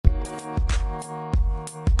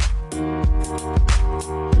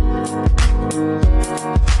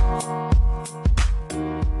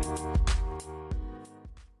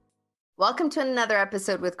Welcome to another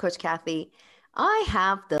episode with Coach Kathy. I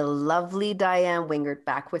have the lovely Diane Wingert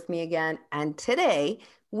back with me again. And today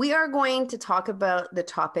we are going to talk about the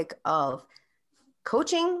topic of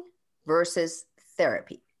coaching versus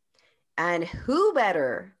therapy. And who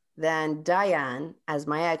better than Diane as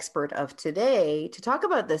my expert of today to talk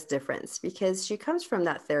about this difference, because she comes from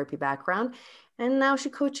that therapy background and now she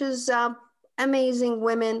coaches amazing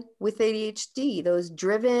women with ADHD, those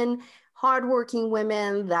driven, hardworking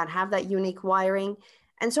women that have that unique wiring.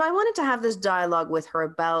 And so I wanted to have this dialogue with her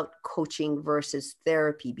about coaching versus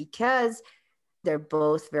therapy because they're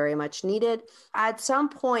both very much needed. At some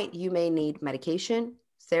point, you may need medication,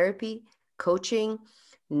 therapy, coaching,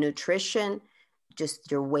 nutrition,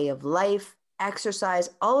 just your way of life,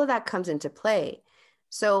 exercise, all of that comes into play.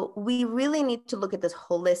 So we really need to look at this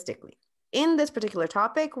holistically. In this particular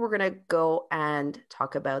topic, we're going to go and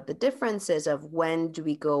talk about the differences of when do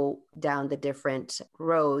we go down the different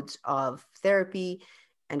roads of therapy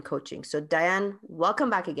and coaching. So Diane, welcome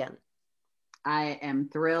back again. I am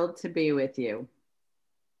thrilled to be with you.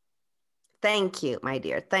 Thank you, my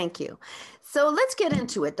dear. Thank you. So let's get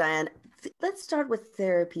into it, Diane. Let's start with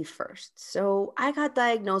therapy first. So I got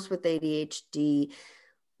diagnosed with ADHD.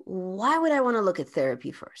 Why would I want to look at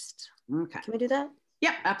therapy first? Okay. Can we do that?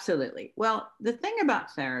 Yeah, absolutely. Well, the thing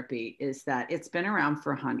about therapy is that it's been around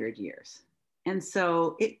for 100 years. And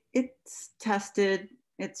so it's tested,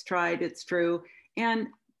 it's tried, it's true. And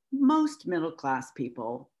most middle-class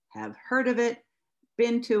people have heard of it,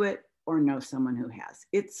 been to it, or know someone who has.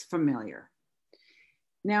 It's familiar.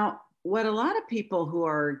 Now, what a lot of people who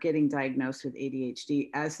are getting diagnosed with ADHD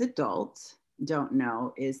as adults don't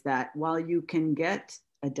know is that while you can get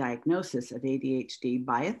a diagnosis of ADHD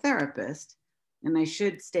by a therapist, and I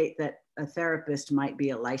should state that a therapist might be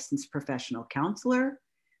a licensed professional counselor,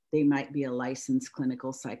 they might be a licensed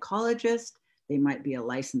clinical psychologist, they might be a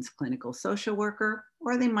licensed clinical social worker,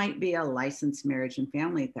 or they might be a licensed marriage and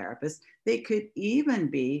family therapist. They could even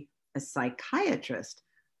be a psychiatrist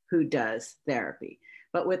who does therapy.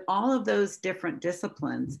 But with all of those different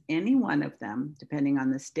disciplines, any one of them, depending on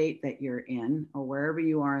the state that you're in or wherever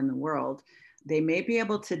you are in the world, they may be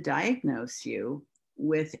able to diagnose you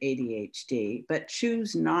with ADHD, but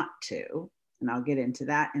choose not to. And I'll get into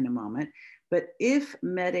that in a moment. But if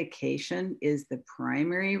medication is the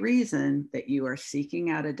primary reason that you are seeking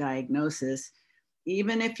out a diagnosis,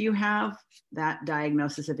 even if you have that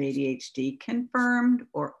diagnosis of ADHD confirmed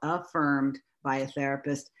or affirmed by a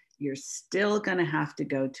therapist, you're still going to have to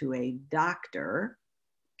go to a doctor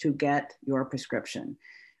to get your prescription.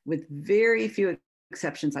 With very few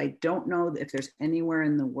exceptions, I don't know if there's anywhere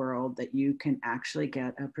in the world that you can actually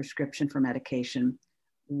get a prescription for medication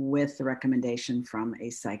with the recommendation from a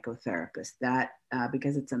psychotherapist. That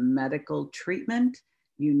because it's a medical treatment,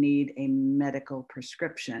 you need a medical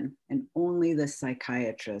prescription, and only the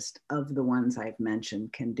psychiatrist of the ones I've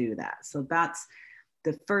mentioned can do that. So that's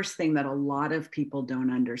the first thing that a lot of people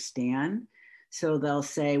don't understand. So they'll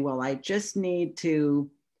say, well, I just need to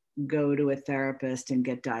go to a therapist and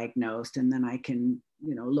get diagnosed, and then I can,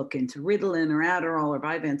 look into Ritalin or Adderall or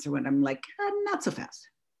Vyvanse or what. I'm like, not so fast,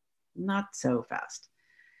 not so fast.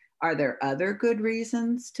 Are there other good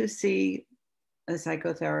reasons to see a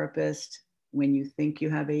psychotherapist when you think you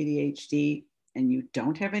have ADHD and you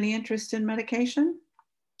don't have any interest in medication?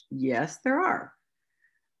 Yes, there are.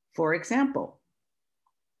 For example,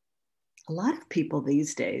 a lot of people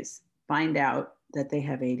these days find out that they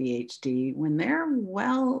have ADHD when they're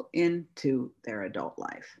well into their adult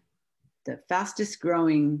life. The fastest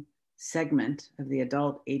growing segment of the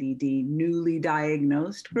adult ADD newly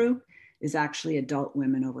diagnosed group is actually adult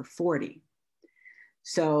women over 40.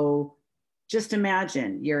 So just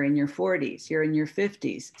imagine you're in your 40s, you're in your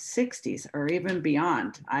 50s, 60s, or even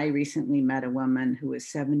beyond. I recently met a woman who was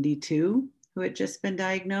 72 who had just been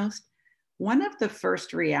diagnosed. One of the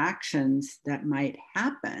first reactions that might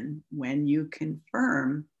happen when you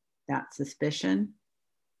confirm that suspicion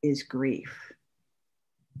is grief.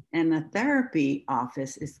 And the therapy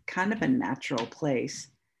office is kind of a natural place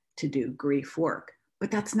to do grief work, but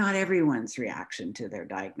that's not everyone's reaction to their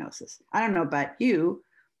diagnosis. I don't know about you,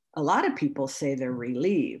 a lot of people say they're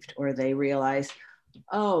relieved or they realize,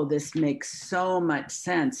 oh, this makes so much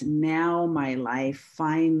sense. Now my life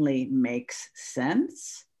finally makes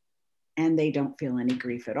sense. And they don't feel any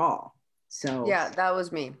grief at all. So yeah, that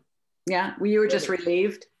was me. Yeah, you were just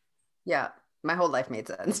relieved. Yeah, my whole life made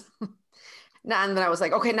sense. And then I was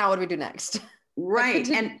like, okay, now what do we do next? Right.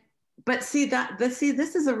 But see, this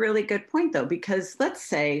is a really good point though, because let's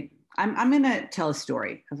say I'm going to tell a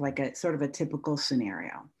story of like a sort of a typical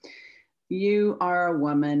scenario. You are a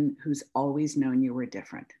woman who's always known you were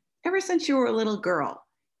different. Ever since you were a little girl,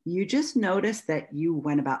 You just noticed that you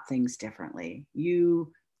went about things differently.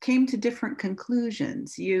 You came to different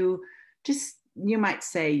conclusions. You might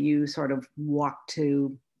say you sort of walked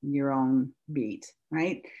to your own beat,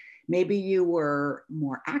 right? Maybe you were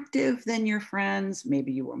more active than your friends.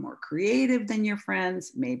 Maybe you were more creative than your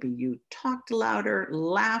friends. Maybe you talked louder,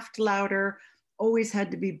 laughed louder, always had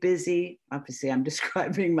to be busy. Obviously, I'm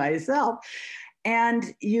describing myself.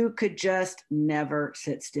 And you could just never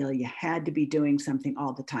sit still. You had to be doing something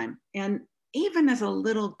all the time. And even as a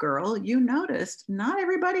little girl, you noticed not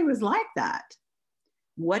everybody was like that.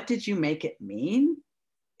 What did you make it mean?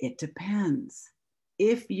 It depends.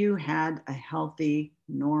 If you had a healthy,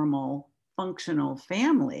 normal, functional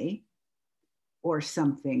family or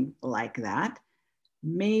something like that,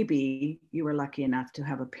 maybe you were lucky enough to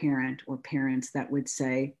have a parent or parents that would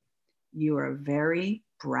say, you are a very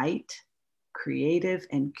bright, creative,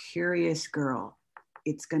 and curious girl.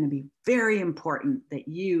 It's going to be very important that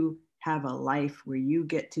you have a life where you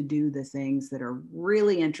get to do the things that are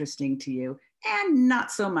really interesting to you and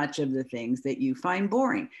not so much of the things that you find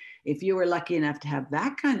boring. If you were lucky enough to have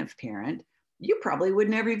that kind of parent, you probably would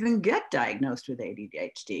never even get diagnosed with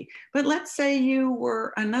ADHD. But let's say you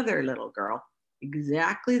were another little girl,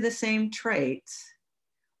 exactly the same traits,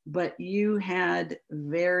 but you had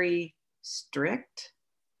very strict,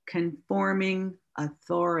 conforming,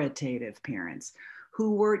 authoritative parents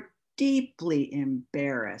who were deeply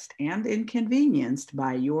embarrassed and inconvenienced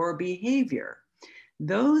by your behavior.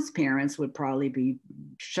 Those parents would probably be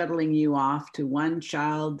shuttling you off to one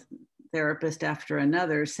child therapist after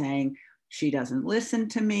another saying, she doesn't listen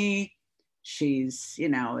to me. She's,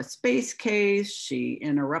 a space case. She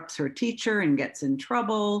interrupts her teacher and gets in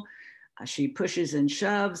trouble. She pushes and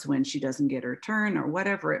shoves when she doesn't get her turn or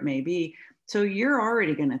whatever it may be. So you're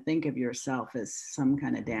already going to think of yourself as some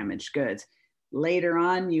kind of damaged goods. Later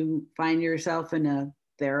on, you find yourself in a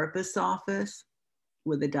therapist's office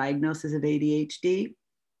with a diagnosis of ADHD.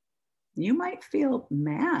 You might feel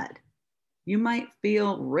mad. You might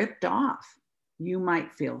feel ripped off. You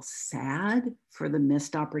might feel sad for the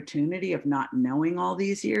missed opportunity of not knowing all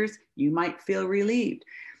these years. You might feel relieved.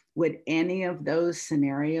 Would any of those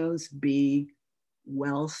scenarios be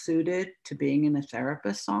well suited to being in a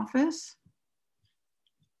therapist's office?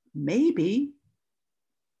 Maybe.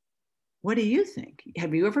 What do you think?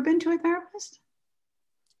 Have you ever been to a therapist?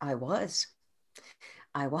 I was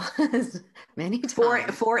many times.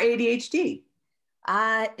 For ADHD?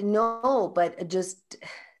 No, but just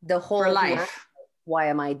the whole for life. Why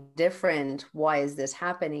am I different? Why is this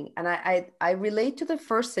happening? And I relate to the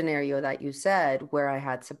first scenario that you said, where I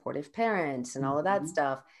had supportive parents and all of that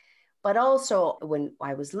stuff. But also when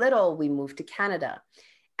I was little, we moved to Canada.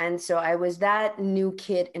 And so I was that new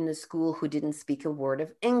kid in the school who didn't speak a word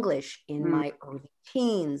of English in my early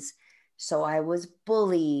teens. So I was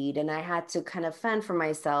bullied and I had to kind of fend for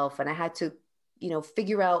myself, and I had to,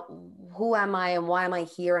 figure out who am I and why am I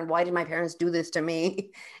here and why did my parents do this to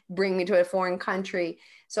me, bring me to a foreign country.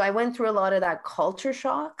 So I went through a lot of that culture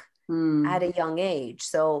shock at a young age.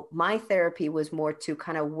 So my therapy was more to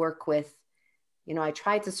kind of work with, I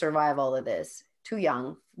tried to survive all of this too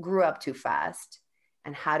young, grew up too fast.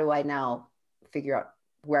 And how do I now figure out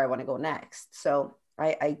where I want to go next? So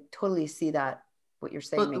I totally see that what you're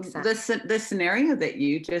saying makes sense. The scenario that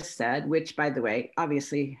you just said, which by the way,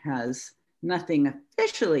 obviously has nothing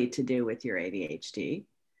officially to do with your ADHD,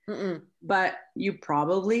 but you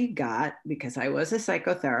probably got, because I was a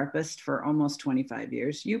psychotherapist for almost 25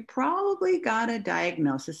 years, you probably got a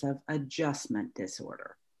diagnosis of adjustment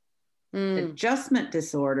disorder. Adjustment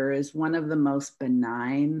disorder is one of the most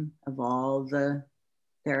benign of all the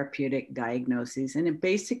therapeutic diagnoses. And it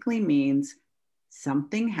basically means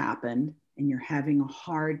something happened and you're having a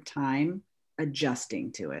hard time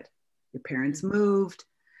adjusting to it. Your parents moved,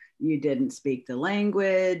 you didn't speak the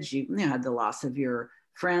language, you had the loss of your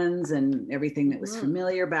friends and everything that was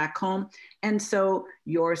familiar back home. And so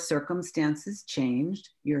your circumstances changed.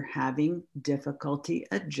 You're having difficulty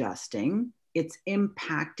adjusting. It's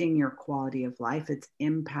impacting your quality of life. It's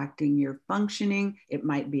impacting your functioning. It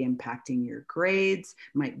might be impacting your grades,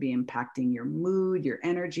 might be impacting your mood, your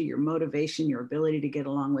energy, your motivation, your ability to get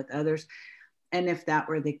along with others. And if that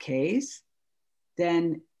were the case,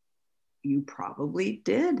 then you probably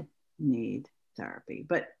did need therapy.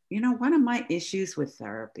 But, one of my issues with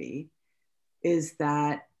therapy is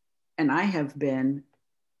that, and I've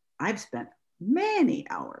spent many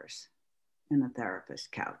hours in a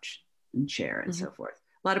therapist couch and chair and so forth.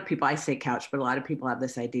 A lot of people, I say couch, but a lot of people have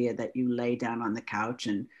this idea that you lay down on the couch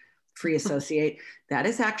and free associate. That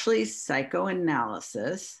is actually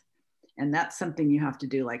psychoanalysis. And that's something you have to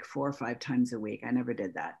do like 4 or 5 times a week. I never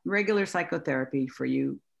did that. Regular psychotherapy for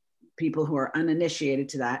you people who are uninitiated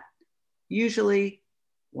to that, usually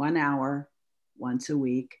 1 hour once a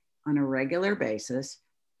week on a regular basis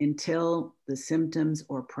until the symptoms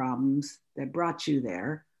or problems that brought you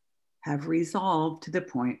there have resolved to the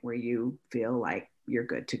point where you feel like you're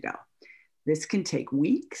good to go. This can take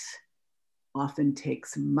weeks, often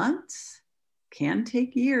takes months, can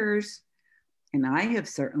take years. And I have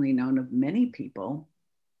certainly known of many people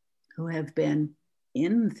who have been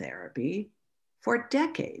in therapy for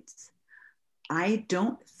decades. I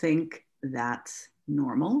don't think that's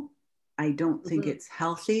normal. I don't think it's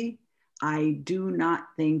healthy. I do not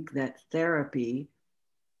think that therapy,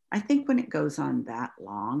 I think when it goes on that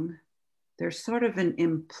long, there's sort of an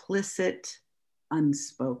implicit,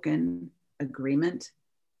 unspoken agreement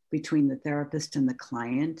between the therapist and the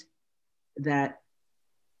client that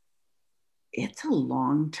it's a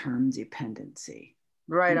long-term dependency.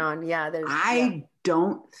 Right on. Yeah. I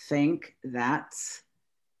don't think that's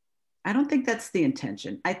the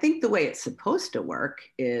intention. I think the way it's supposed to work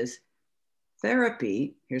is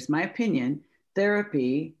therapy, here's my opinion,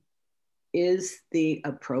 therapy is the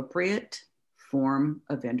appropriate form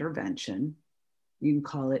of intervention. You can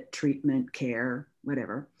call it treatment, care,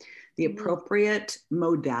 whatever. The appropriate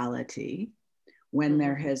modality when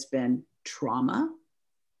there has been trauma,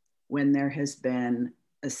 when there has been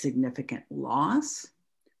a significant loss,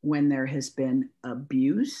 when there has been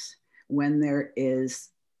abuse, when there is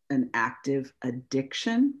an active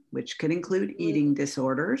addiction, which can include eating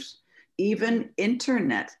disorders, even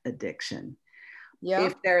internet addiction. Yeah.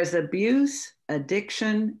 If there's abuse,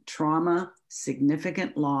 addiction, trauma,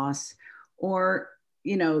 significant loss, or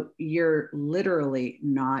you're literally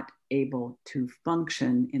not able to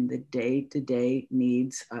function in the day-to-day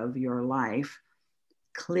needs of your life,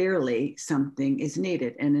 clearly something is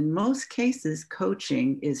needed. And in most cases,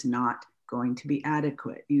 coaching is not going to be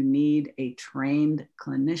adequate. You need a trained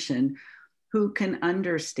clinician who can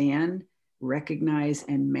understand, recognize,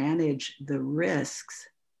 and manage the risks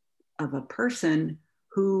of a person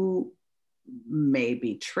who may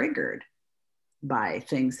be triggered by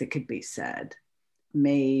things that could be said.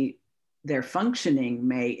 Their functioning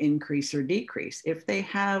may increase or decrease. If they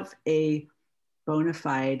have a bona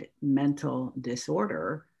fide mental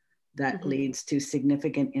disorder that leads to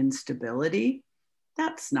significant instability,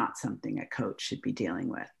 that's not something a coach should be dealing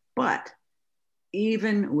with. But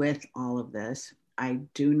even with all of this, I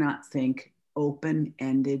do not think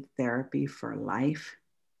open-ended therapy for life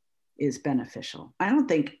is beneficial. I don't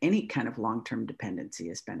think any kind of long-term dependency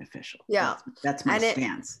is beneficial. Yeah. That's my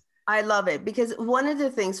stance. I love it, because one of the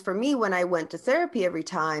things for me when I went to therapy every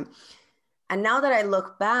time, and now that I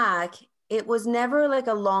look back, it was never like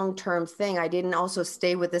a long-term thing. I didn't also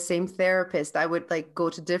stay with the same therapist. I would like go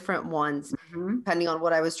to different ones depending on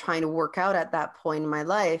what I was trying to work out at that point in my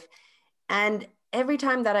life. And every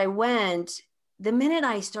time that I went, the minute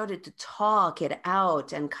I started to talk it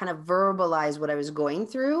out and kind of verbalize what I was going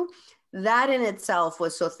through, that in itself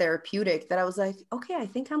was so therapeutic that I was like, okay, I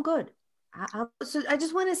think I'm good. So I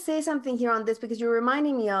just want to say something here on this, because you're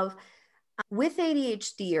reminding me of, with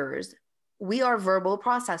ADHDers, we are verbal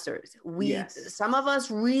processors. Some of us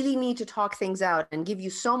really need to talk things out and give you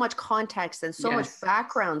so much context and so much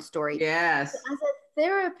background story. Yes. As a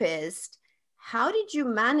therapist, how did you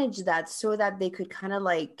manage that so that they could kind of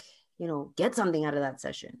like, get something out of that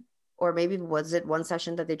session? Or maybe was it one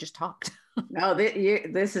session that they just talked? No,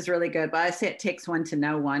 this is really good. But I say it takes one to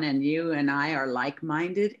know one, and you and I are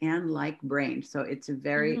like-minded and like-brained. So it's a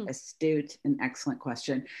very astute and excellent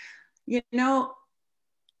question.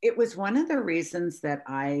 It was one of the reasons that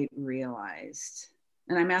I realized,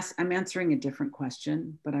 and I'm answering a different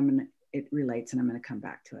question, but it relates, and I'm going to come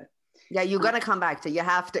back to it. Yeah, you're going to come back to it. You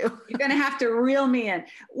have to. You're going to have to reel me in.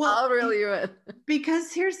 Well, I'll reel you in.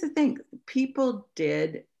 Because here's the thing. People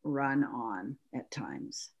did run on at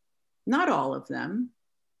times. Not all of them,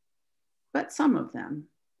 but some of them.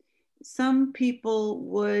 Some people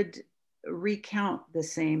would recount the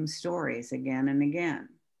same stories again and again.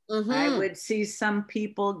 I would see some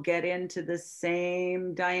people get into the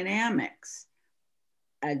same dynamics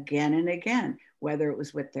again and again, whether it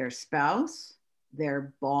was with their spouse,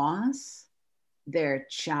 their boss, their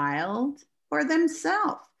child, or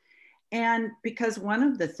themselves. And because one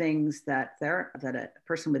of the things that a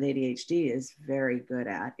person with ADHD is very good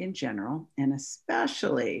at in general, and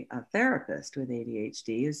especially a therapist with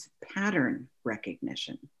ADHD, is pattern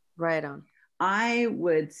recognition. Right on. I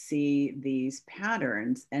would see these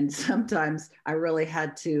patterns, and sometimes I really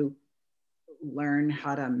had to learn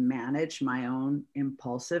how to manage my own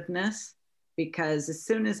impulsiveness, because as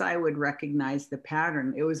soon as I would recognize the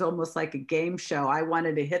pattern, it was almost like a game show. I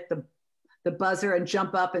wanted to hit the buzzer and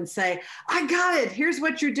jump up and say, I got it, here's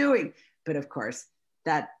what you're doing. But of course,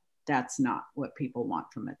 that's not what people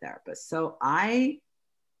want from a therapist. So I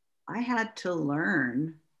had to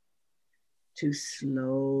learn to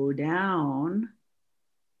slow down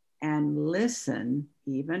and listen,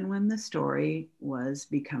 even when the story was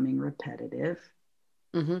becoming repetitive,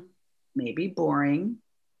 maybe boring,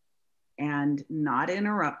 and not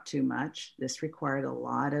interrupt too much. This required a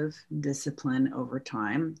lot of discipline over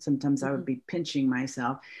time. Sometimes I would be pinching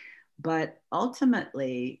myself, but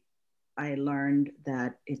ultimately I learned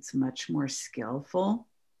that it's much more skillful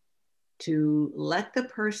to let the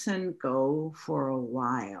person go for a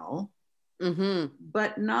while,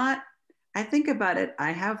 but not, I think about it,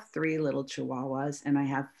 I have 3 little Chihuahuas and I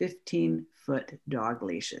have 15-foot dog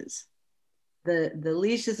leashes. The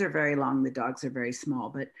leashes are very long, the dogs are very small,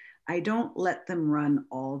 but I don't let them run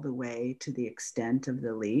all the way to the extent of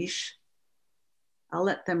the leash. I'll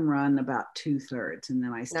let them run about 2/3 and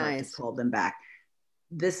then I start to pull them back.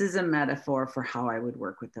 This is a metaphor for how I would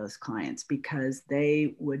work with those clients, because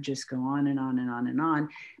they would just go on and on and on and on.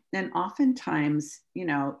 And oftentimes,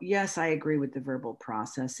 yes, I agree with the verbal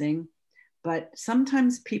processing, but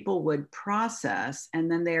sometimes people would process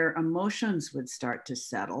and then their emotions would start to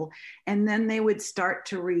settle. And then they would start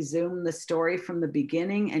to resume the story from the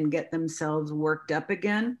beginning and get themselves worked up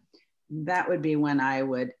again. That would be when I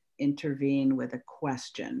would intervene with a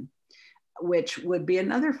question, which would be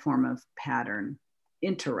another form of pattern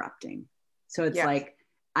interrupting. So it's like,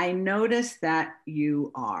 I notice that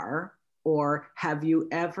you are, or have you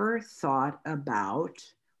ever thought about,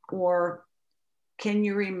 or can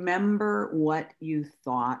you remember what you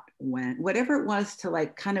thought when, whatever it was, to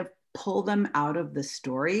like kind of pull them out of the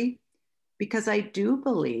story. Because I do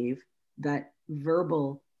believe that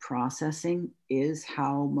verbal processing is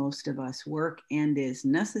how most of us work and is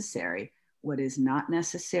necessary. What is not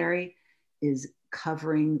necessary is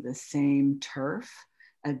covering the same turf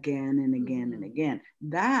again and again and again.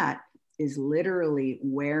 That is literally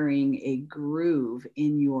wearing a groove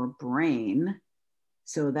in your brain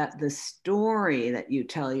so that the story that you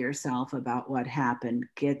tell yourself about what happened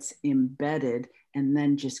gets embedded and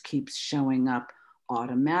then just keeps showing up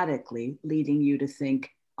automatically, leading you to think,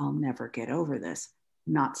 I'll never get over this.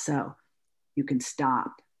 Not so. You can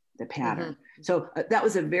stop the pattern. So that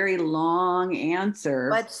was a very long answer.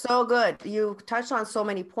 But so good. You touched on so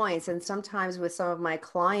many points. And sometimes with some of my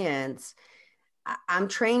clients, I'm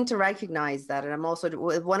trained to recognize that. And I'm also,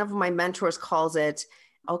 one of my mentors calls it,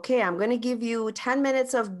 okay, I'm going to give you 10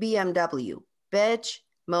 minutes of BMW, bitch,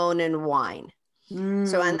 moan, and whine.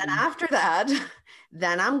 So, and then after that,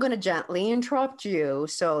 then I'm going to gently interrupt you.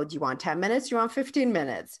 So do you want 10 minutes? Do you want 15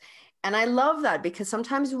 minutes? And I love that, because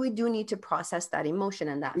sometimes we do need to process that emotion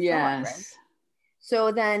and that thought, right?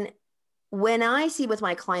 So then when I see with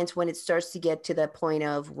my clients, when it starts to get to the point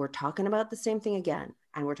of we're talking about the same thing again,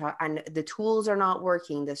 and we're talking, and the tools are not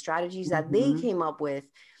working, the strategies that they came up with,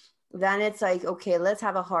 then it's like, okay, let's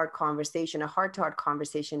have a hard conversation, a heart-to-heart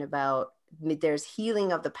conversation about there's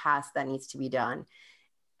healing of the past that needs to be done,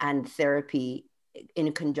 and therapy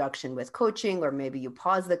in conjunction with coaching, or maybe you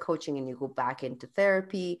pause the coaching and you go back into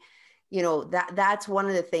therapy. That's one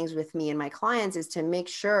of the things with me and my clients, is to make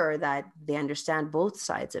sure that they understand both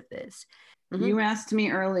sides of this. You asked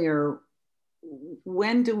me earlier,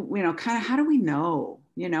 when do, kind of, how do we know,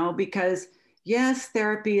 because yes,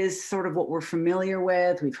 therapy is sort of what we're familiar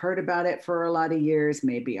with. We've heard about it for a lot of years.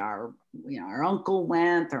 Maybe our uncle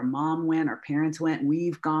went, our mom went, our parents went,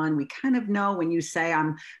 we've gone. We kind of know when you say,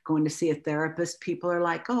 I'm going to see a therapist, people are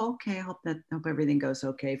like, oh, okay, I hope everything goes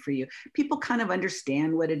okay for you. People kind of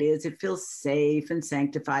understand what it is. It feels safe and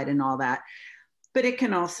sanctified and all that. But it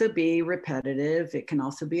can also be repetitive. It can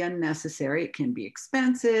also be unnecessary. It can be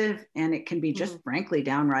expensive, and it can be just frankly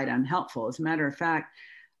downright unhelpful. As a matter of fact,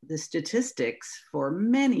 the statistics for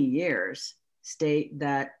many years state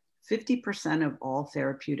that 50% of all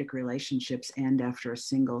therapeutic relationships end after a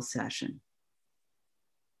single session.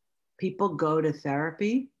 People go to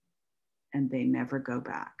therapy and they never go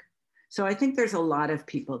back. So I think there's a lot of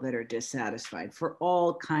people that are dissatisfied for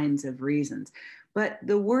all kinds of reasons. But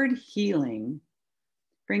the word healing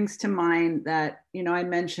brings to mind that, I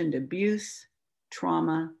mentioned abuse,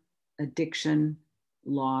 trauma, addiction,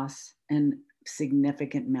 loss, and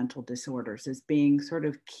significant mental disorders as being sort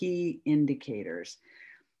of key indicators.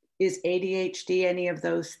 Is ADHD any of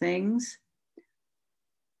those things?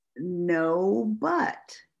 No,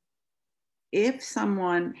 but if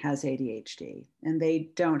someone has ADHD and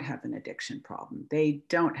they don't have an addiction problem, they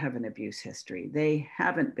don't have an abuse history, they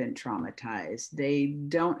haven't been traumatized, they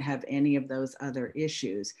don't have any of those other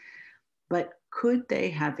issues, but could they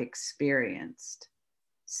have experienced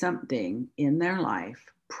something in their life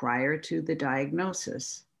prior to the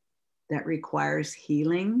diagnosis that requires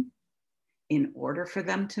healing in order for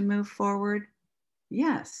them to move forward?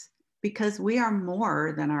 Yes, because we are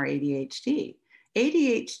more than our ADHD.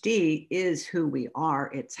 ADHD is who we are.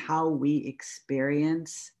 It's how we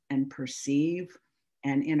experience and perceive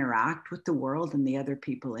and interact with the world and the other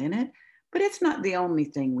people in it. But it's not the only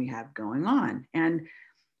thing we have going on. And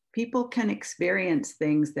people can experience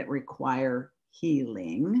things that require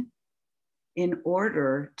healing in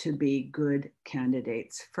order to be good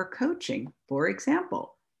candidates for coaching. For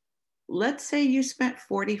example, let's say you spent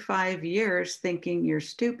 45 years thinking you're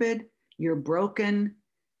stupid, you're broken,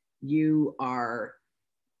 you are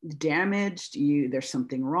damaged, there's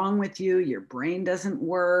something wrong with you, your brain doesn't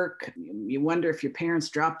work, you wonder if your parents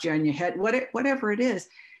dropped you on your head, whatever it is.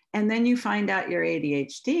 And then you find out you're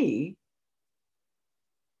ADHD,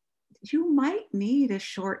 you might need a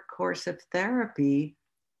short course of therapy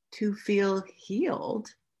to feel healed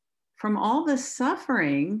from all the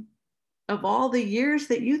suffering of all the years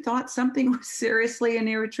that you thought something was seriously and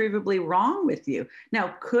irretrievably wrong with you.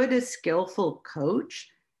 Now, could a skillful coach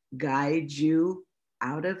guide you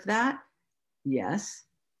out of that? Yes.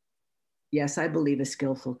 Yes, I believe a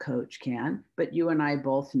skillful coach can, but you and I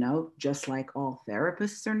both know, just like all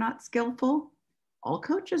therapists are not skillful, all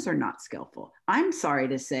coaches are not skillful. I'm sorry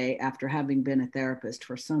to say, after having been a therapist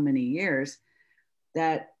for so many years,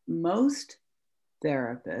 that most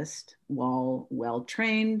therapists, while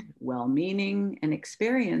well-trained, well-meaning, and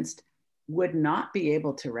experienced, would not be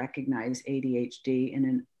able to recognize ADHD in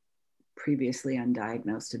a previously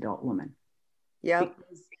undiagnosed adult woman. Yeah.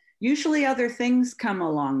 Because usually other things come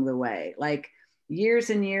along the way, like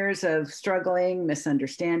years and years of struggling,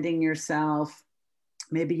 misunderstanding yourself.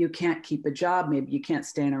 Maybe you can't keep a job. Maybe you can't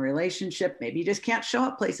stay in a relationship. Maybe you just can't show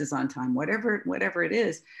up places on time, whatever it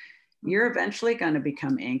is. You're eventually going to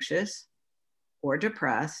become anxious or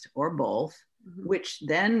depressed or both, which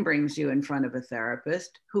then brings you in front of a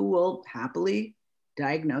therapist who will happily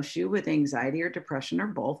diagnose you with anxiety or depression or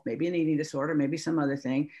both, maybe an eating disorder, maybe some other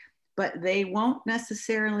thing, but they won't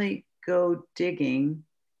necessarily go digging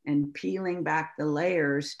and peeling back the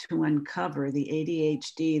layers to uncover the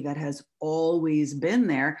ADHD that has always been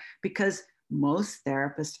there, because most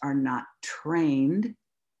therapists are not trained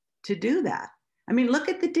to do that. I mean, look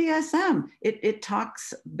at the DSM. It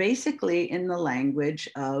talks basically in the language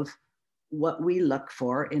of what we look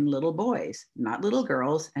for in little boys, not little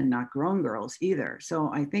girls and not grown girls either. So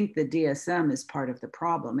I think the DSM is part of the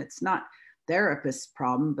problem. It's not therapists'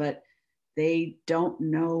 problem, but they don't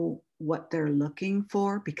know what they're looking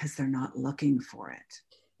for because they're not looking for it.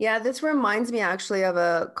 Yeah, this reminds me actually of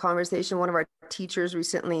a conversation one of our teachers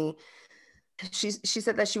recently. She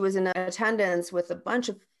said that she was in attendance with a bunch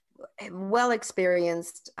of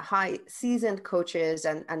well-experienced, high seasoned coaches,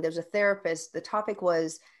 and there's a therapist. The topic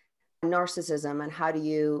was narcissism and how do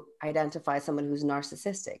you identify someone who's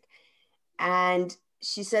narcissistic. And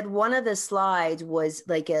she said one of the slides was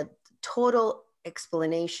like a total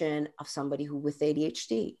explanation of somebody who with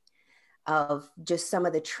ADHD, of just some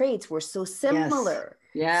of the traits were so similar.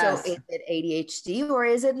 Yes. So is it ADHD or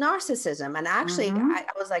is it narcissism? And actually, I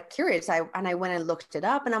was like curious. I went and looked it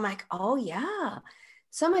up, and I'm like, oh yeah,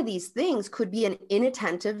 some of these things could be an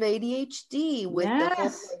inattentive ADHD with the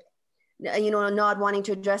whole, not wanting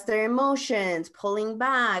to address their emotions, pulling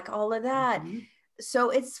back, all of that. So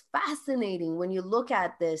it's fascinating when you look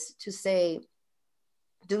at this to say,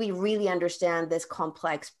 do we really understand this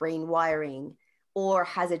complex brain wiring, or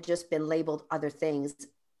has it just been labeled other things?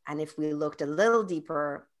 And if we looked a little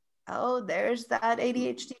deeper, oh, there's that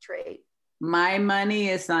ADHD trait. My money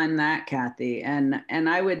is on that, Kathy. And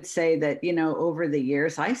I would say that, over the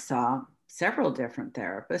years, I saw several different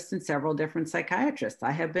therapists and several different psychiatrists.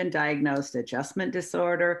 I have been diagnosed adjustment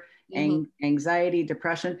disorder, anxiety,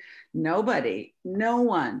 depression. No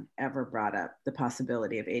one ever brought up the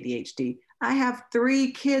possibility of ADHD. I have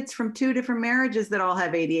 3 kids from 2 different marriages that all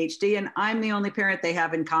have ADHD, and I'm the only parent they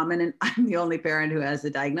have in common, and I'm the only parent who has the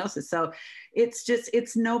diagnosis. So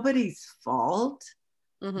it's nobody's fault.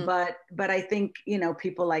 But I think,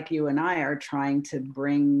 people like you and I are trying to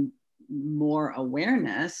bring more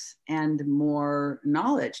awareness and more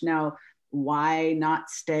knowledge. Now, why not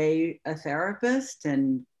stay a therapist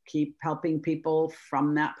and keep helping people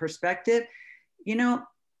from that perspective?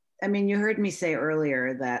 You heard me say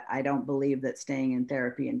earlier that I don't believe that staying in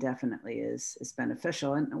therapy indefinitely is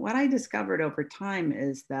beneficial. And what I discovered over time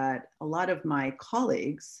is that a lot of my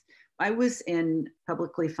colleagues, I was in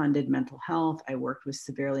publicly funded mental health. I worked with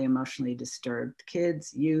severely emotionally disturbed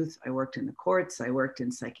kids, youth. I worked in the courts. I worked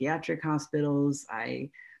in psychiatric hospitals. I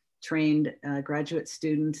trained graduate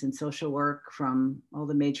students in social work from all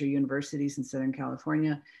the major universities in Southern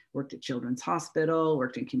California, worked at Children's Hospital,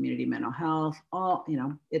 worked in community mental health,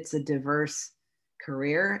 it's a diverse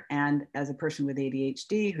career. And as a person with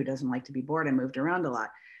ADHD who doesn't like to be bored, I moved around a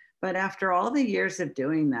lot. But after all the years of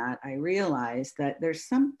doing that, I realized that there's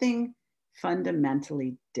something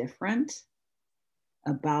fundamentally different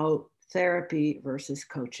about therapy versus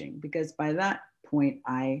coaching, because by that point,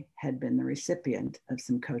 I had been the recipient of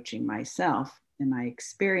some coaching myself, and I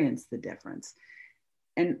experienced the difference.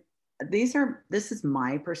 And this is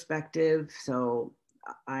my perspective, so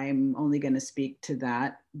I'm only going to speak to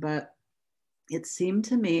that. But it seemed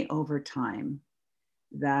to me over time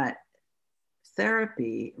that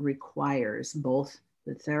therapy requires both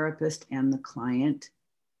the therapist and the client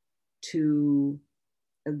to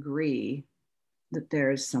agree that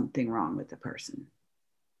there's something wrong with the person.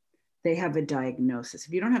 They have a diagnosis.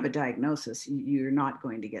 If you don't have a diagnosis, you're not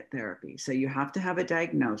going to get therapy. So you have to have a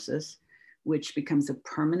diagnosis, which becomes a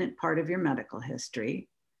permanent part of your medical history,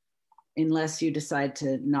 unless you decide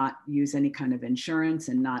to not use any kind of insurance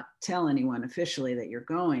and not tell anyone officially that you're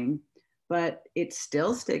going. But it's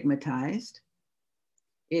still stigmatized.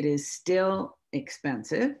 It is still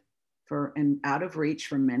expensive and out of reach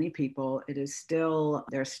for many people. There's still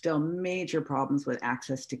major problems with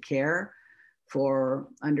access to care for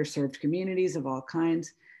underserved communities of all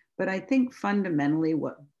kinds. But I think fundamentally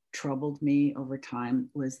what troubled me over time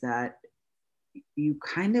was that you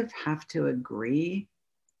kind of have to agree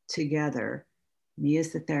together, me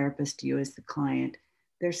as the therapist, you as the client,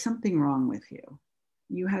 there's something wrong with you.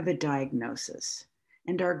 You have a diagnosis.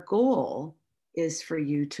 And our goal is for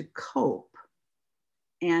you to cope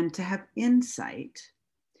and to have insight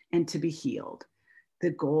and to be healed.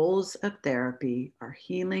 The goals of therapy are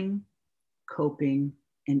healing, coping,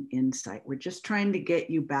 and insight. We're just trying to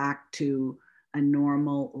get you back to a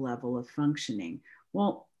normal level of functioning.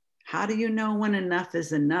 Well, how do you know when enough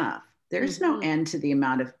is enough? There's no end to the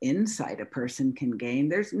amount of insight a person can gain.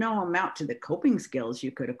 There's no amount to the coping skills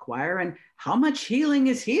you could acquire and how much healing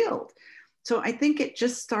is healed. So I think it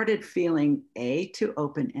just started feeling A, too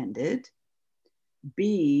open-ended.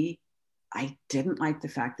 B, I didn't like the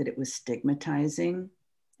fact that it was stigmatizing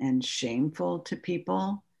and shameful to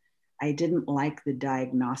people. I didn't like the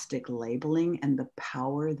diagnostic labeling and the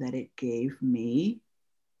power that it gave me.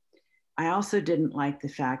 I also didn't like the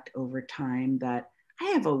fact over time that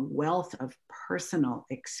I have a wealth of personal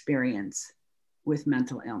experience with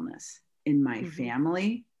mental illness in my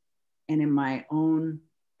family and in my own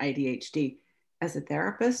ADHD. As a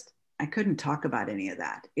therapist, I couldn't talk about any of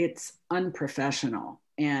that. It's unprofessional.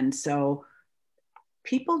 And so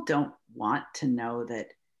people don't want to know that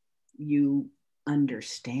you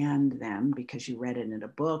understand them because you read it in a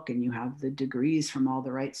book and you have the degrees from all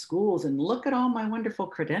the right schools and look at all my wonderful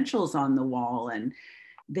credentials on the wall. And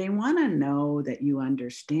they want to know that you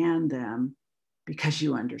understand them because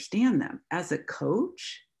you understand them. As a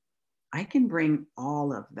coach, I can bring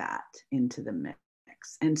all of that into the mix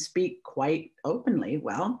and speak quite openly.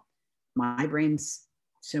 Well, my brain's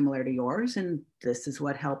similar to yours, and this is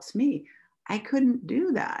what helps me. I couldn't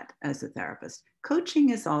do that as a therapist. Coaching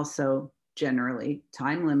is also generally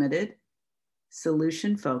time limited,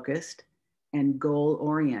 solution focused, and goal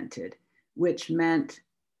oriented, which meant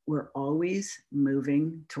we're always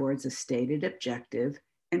moving towards a stated objective,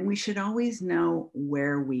 and we should always know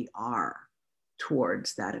where we are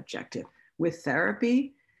towards that objective. With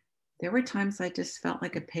therapy, there were times I just felt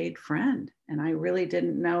like a paid friend, and I really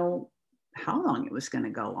didn't know how long it was going to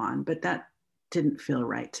go on, but that didn't feel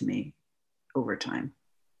right to me over time.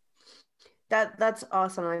 That's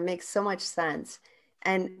awesome. It makes so much sense.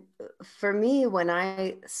 And for me, when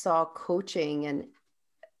I saw coaching, and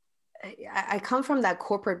I come from that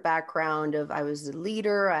corporate background of I was a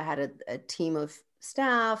leader, I had a team of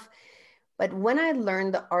staff. But when I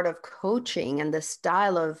learned the art of coaching and the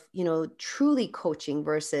style of, truly coaching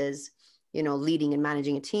versus, leading and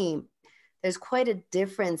managing a team, there's quite a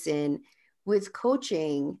difference with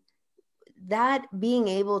coaching, that being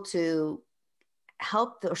able to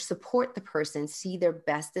help or support the person see their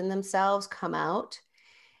best in themselves come out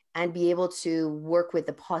and be able to work with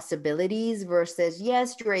the possibilities versus,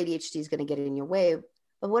 yes, your ADHD is going to get in your way,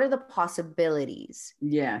 but what are the possibilities?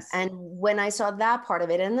 Yes. And when I saw that part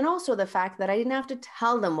of it, and then also the fact that I didn't have to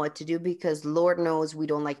tell them what to do, because Lord knows we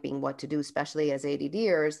don't like being what to do, especially as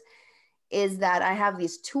ADDers, is that I have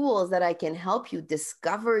these tools that I can help you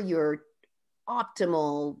discover your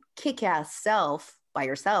optimal kick-ass self by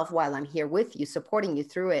yourself while I'm here with you, supporting you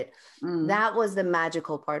through it. That was the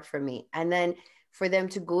magical part for me. And then for them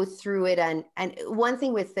to go through it. And one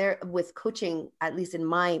thing with coaching, at least in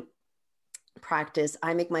my practice,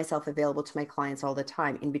 I make myself available to my clients all the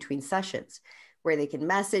time in between sessions where they can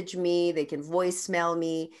message me, they can voicemail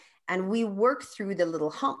me, and we work through the little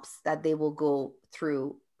humps that they will go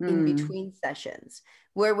through in between sessions.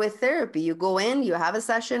 Where with therapy, you go in, you have a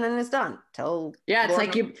session, and it's done. It's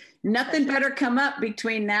like nothing better come up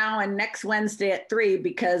between now and next Wednesday at 3,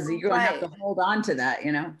 because you're going to have to hold on to that,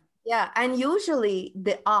 you know? Yeah. And usually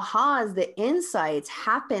the ahas, the insights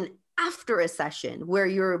happen after a session where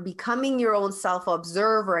you're becoming your own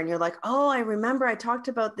self-observer and you're like, oh, I remember I talked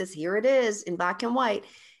about this. Here it is in black and white.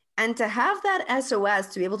 And to have that SOS,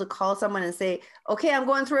 to be able to call someone and say, okay, I'm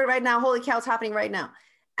going through it right now. Holy cow, it's happening right now.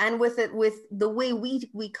 And with the way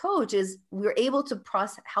we coach is we're able to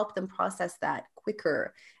help them process that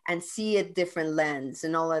quicker and see a different lens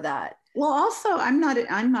and all of that. Well, also, I'm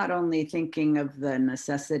not only thinking of the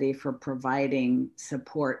necessity for providing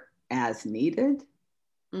support as needed,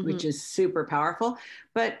 which is super powerful,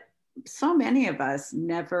 but so many of us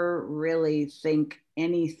never really think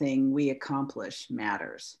anything we accomplish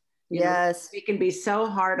matters. Yes. We can be so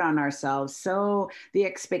hard on ourselves. So the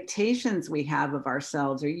expectations we have of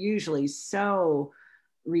ourselves are usually so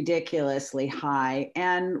ridiculously high.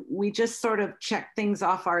 And we just sort of check things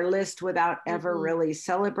off our list without ever really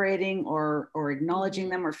celebrating or acknowledging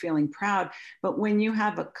them or feeling proud. But when you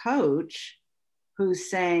have a coach who's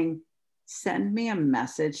saying, send me a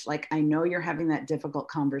message, like, I know you're having that difficult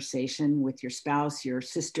conversation with your spouse, your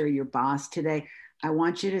sister, your boss today. I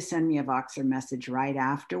want you to send me a Voxer message right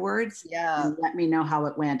afterwards. Yeah. And let me know how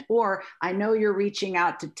it went. Or I know you're reaching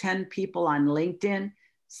out to 10 people on LinkedIn.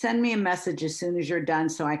 Send me a message as soon as you're done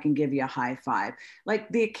so I can give you a high five. Like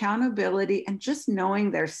the accountability and just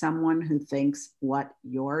knowing there's someone who thinks what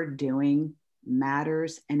you're doing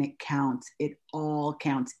matters and it counts. It all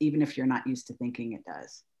counts, even if you're not used to thinking it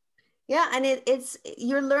does. Yeah. And it's,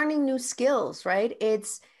 you're learning new skills, right?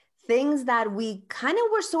 It's things that we kind of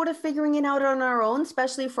were sort of figuring it out on our own,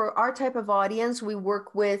 especially for our type of audience. We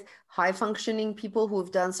work with high functioning people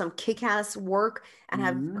who've done some kick-ass work and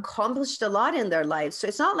have accomplished a lot in their lives. So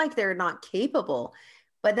it's not like they're not capable,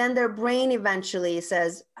 but then their brain eventually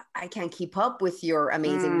says, I can't keep up with your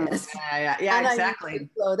amazingness. Yeah, exactly.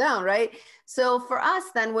 Slow down, right? So for us,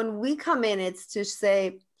 then when we come in, it's to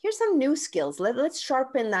say, here's some new skills. Let's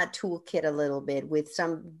sharpen that toolkit a little bit with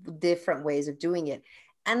some different ways of doing it.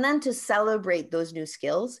 And then to celebrate those new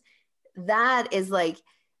skills, that is like,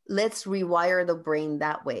 let's rewire the brain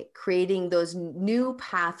that way, creating those new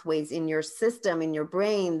pathways in your system, in your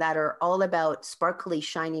brain, that are all about sparkly,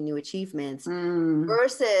 shiny new achievements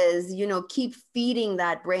versus, keep feeding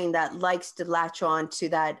that brain that likes to latch on to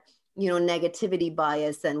that, negativity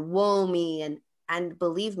bias and woe me. And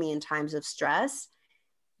believe me, in times of stress,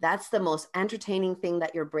 that's the most entertaining thing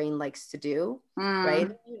that your brain likes to do, right?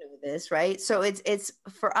 You know this, right? So it's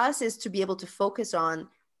for us is to be able to focus on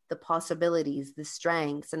the possibilities, the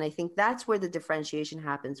strengths. And I think that's where the differentiation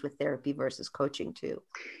happens with therapy versus coaching too.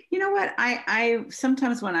 You know what? I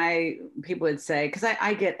sometimes when people would say, because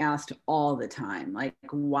I get asked all the time, like,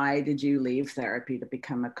 why did you leave therapy to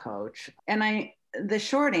become a coach? And the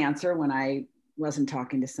short answer, when I wasn't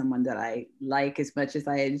talking to someone that I like as much as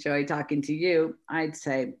I enjoy talking to you, I'd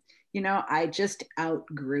say, I just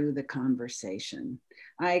outgrew the conversation.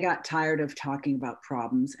 I got tired of talking about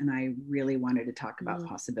problems and I really wanted to talk about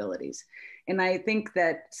possibilities. And I think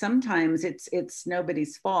that sometimes it's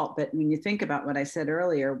nobody's fault, but when you think about what I said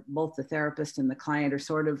earlier, both the therapist and the client are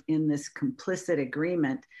sort of in this complicit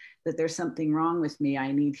agreement that there's something wrong with me.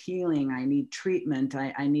 I need healing. I need treatment.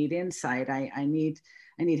 I need insight. I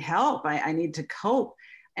need help. I need to cope.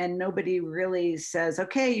 And nobody really says,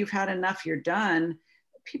 okay, you've had enough, you're done.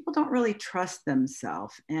 People don't really trust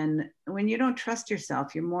themselves. And when you don't trust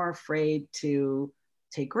yourself, you're more afraid to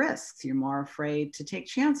take risks. You're more afraid to take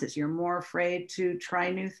chances. You're more afraid to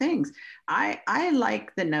try new things. I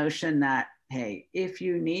like the notion that, hey, if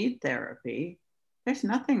you need therapy, there's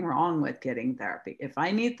nothing wrong with getting therapy. If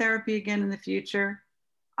I need therapy again in the future,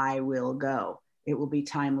 I will go. It will be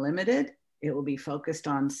time limited. It will be focused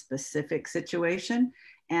on specific situation.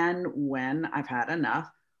 And when I've had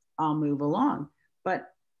enough, I'll move along. But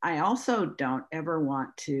I also don't ever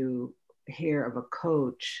want to hear of a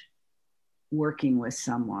coach working with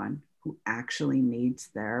someone who actually needs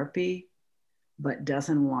therapy, but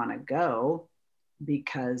doesn't want to go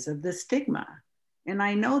because of the stigma. And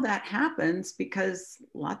I know that happens because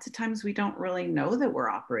lots of times we don't really know that we're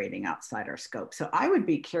operating outside our scope. So I would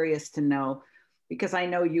be curious to know, because I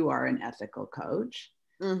know you are an ethical coach,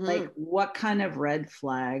 like what kind of red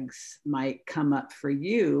flags might come up for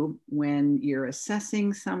you when you're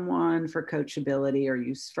assessing someone for coachability or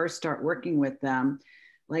you first start working with them?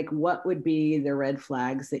 Like, what would be the red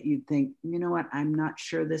flags that you'd think, you know what, I'm not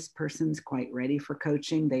sure this person's quite ready for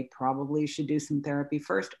coaching. They probably should do some therapy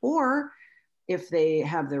first. Or if they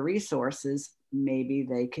have the resources, maybe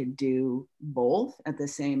they could do both at the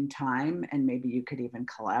same time. And maybe you could even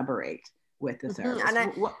collaborate with the therapist.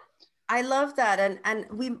 And I love that. And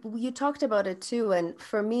you talked about it too. And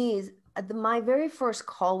for me, my very first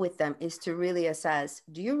call with them is to really assess,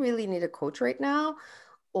 do you really need a coach right now?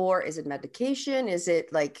 Or is it medication? Is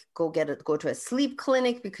it like go to a sleep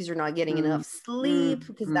clinic because you're not getting enough sleep?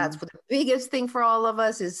 Because that's what the biggest thing for all of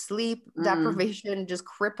us is sleep deprivation just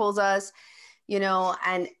cripples us,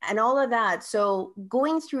 and all of that. So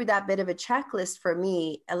going through that bit of a checklist for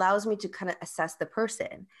me allows me to kind of assess the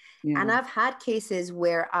person. Yeah. And I've had cases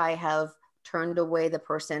where I have turned away the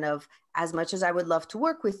person of, as much as I would love to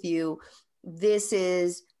work with you, this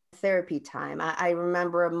is therapy time. I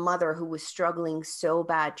remember a mother who was struggling so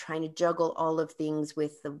bad trying to juggle all of things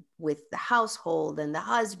with the household and the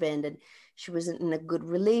husband, and she wasn't in a good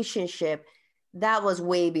relationship. That was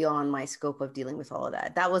way beyond my scope of dealing with all of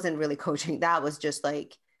that. That wasn't really coaching. That was just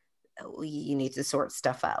like, you need to sort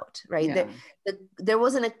stuff out, right? Yeah. There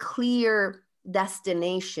wasn't a clear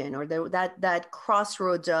destination, or that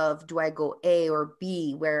crossroads of, do I go A or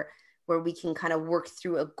B, where we can kind of work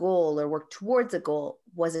through a goal or work towards a goal,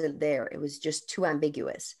 wasn't there. It was just too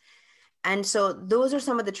ambiguous. And so those are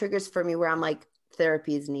some of the triggers for me where I'm like,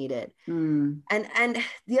 therapy is needed. And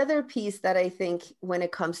the other piece that I think when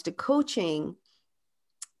it comes to coaching,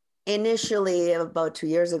 initially about 2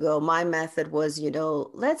 years ago, my method was,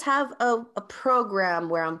 let's have a program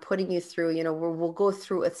where I'm putting you through, where we'll go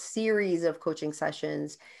through a series of coaching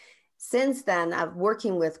sessions. Since then, I've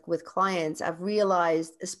working with clients, I've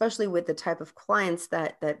realized, especially with the type of clients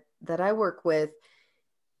that I work with,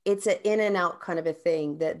 it's an in and out kind of a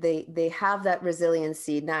thing, that they have that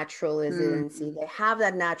natural resiliency. They have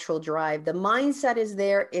that natural drive. The mindset is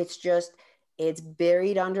there. It's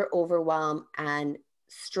buried under overwhelm and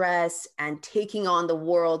stress and taking on the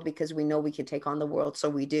world, because we know we can take on the world. So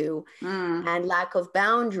we do, and lack of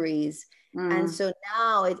boundaries. And so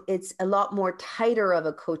now it's a lot more tighter of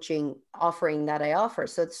a coaching offering that I offer.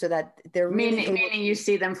 So that they're really meaning you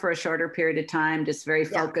see them for a shorter period of time, just very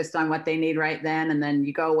focused on what they need right then. And then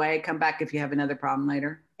you go away, come back if you have another problem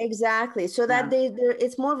later. Exactly. So that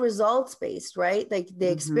it's more results based, right? Like they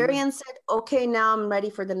experience it. Okay, now I'm ready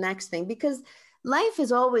for the next thing, because life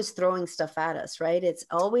is always throwing stuff at us, right? It's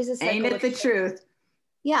always a cycle. Ain't it the truth?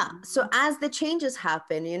 Yeah. So as the changes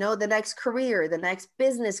happen, the next career, the next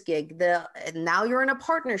business gig, now you're in a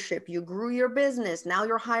partnership, you grew your business, now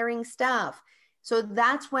you're hiring staff. So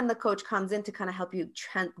that's when the coach comes in to kind of help you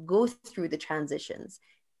go through the transitions.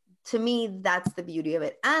 To me, that's the beauty of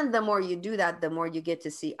it. And the more you do that, the more you get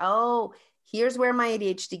to see, oh, here's where my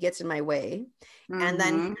ADHD gets in my way. And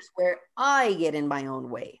then here's where I get in my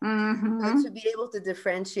own way. So to be able to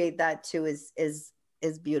differentiate that too is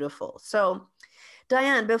beautiful. So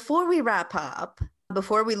Diane, before we wrap up,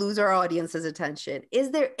 before we lose our audience's attention, is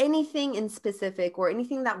there anything in specific or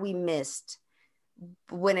anything that we missed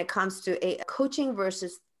when it comes to a coaching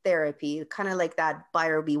versus therapy, kind of like that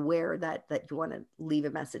buyer beware that you want to leave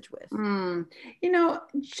a message with?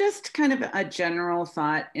 Just kind of a general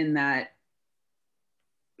thought in that,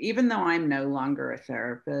 even though I'm no longer a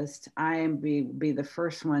therapist, I am be the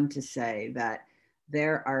first one to say that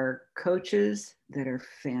there are coaches that are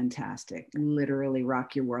fantastic, literally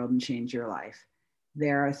rock your world and change your life.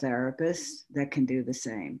 There are therapists that can do the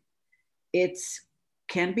same. It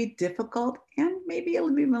can be difficult and maybe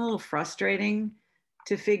even a little frustrating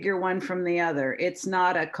to figure one from the other. It's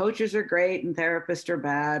not a coaches are great and therapists are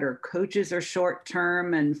bad, or coaches are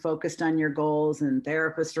short-term and focused on your goals and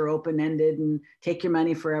therapists are open-ended and take your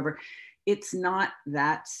money forever. It's not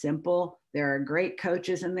that simple. There are great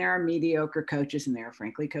coaches and there are mediocre coaches, and there are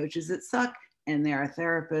frankly coaches that suck, and there are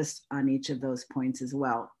therapists on each of those points as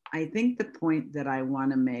well. I think the point that I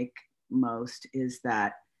want to make most is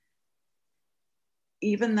that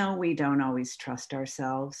even though we don't always trust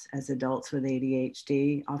ourselves as adults with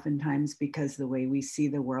ADHD, oftentimes because the way we see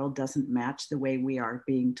the world doesn't match the way we are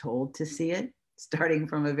being told to see it, starting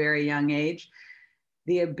from a very young age,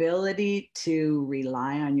 the ability to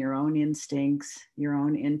rely on your own instincts, your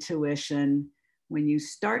own intuition, when you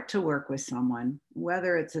start to work with someone,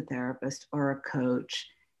 whether it's a therapist or a coach,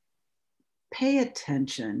 pay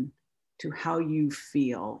attention to how you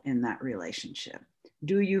feel in that relationship.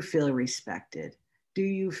 Do you feel respected? Do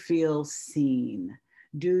you feel seen?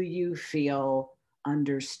 Do you feel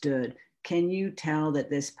understood? Can you tell that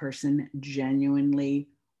this person genuinely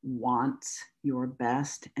wants your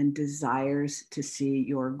best and desires to see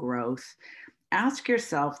your growth? ask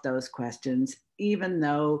yourself those questions, even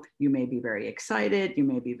though you may be very excited, you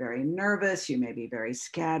may be very nervous, you may be very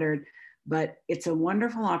scattered, but it's a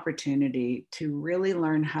wonderful opportunity to really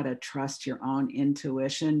learn how to trust your own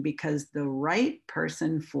intuition, because the right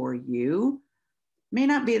person for you may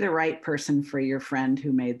not be the right person for your friend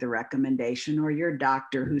who made the recommendation or your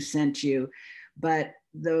doctor who sent you, but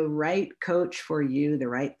the right coach for you, the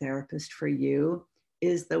right therapist for you,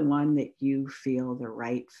 is the one that you feel the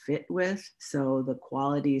right fit with. So the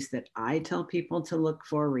qualities that I tell people to look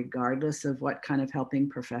for, regardless of what kind of helping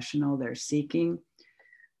professional they're seeking: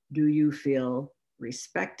 do you feel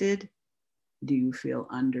respected? Do you feel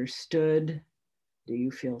understood? Do you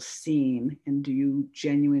feel seen? And do you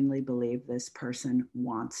genuinely believe this person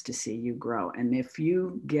wants to see you grow? And if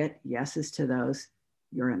you get yeses to those,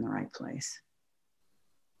 you're in the right place.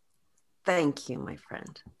 Thank you, my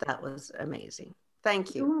friend. That was amazing.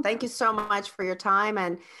 Thank you. Thank you so much for your time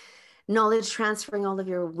and knowledge transferring, all of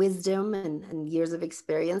your wisdom and years of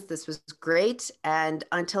experience. This was great. And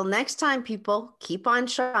until next time, people, keep on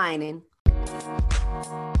shining.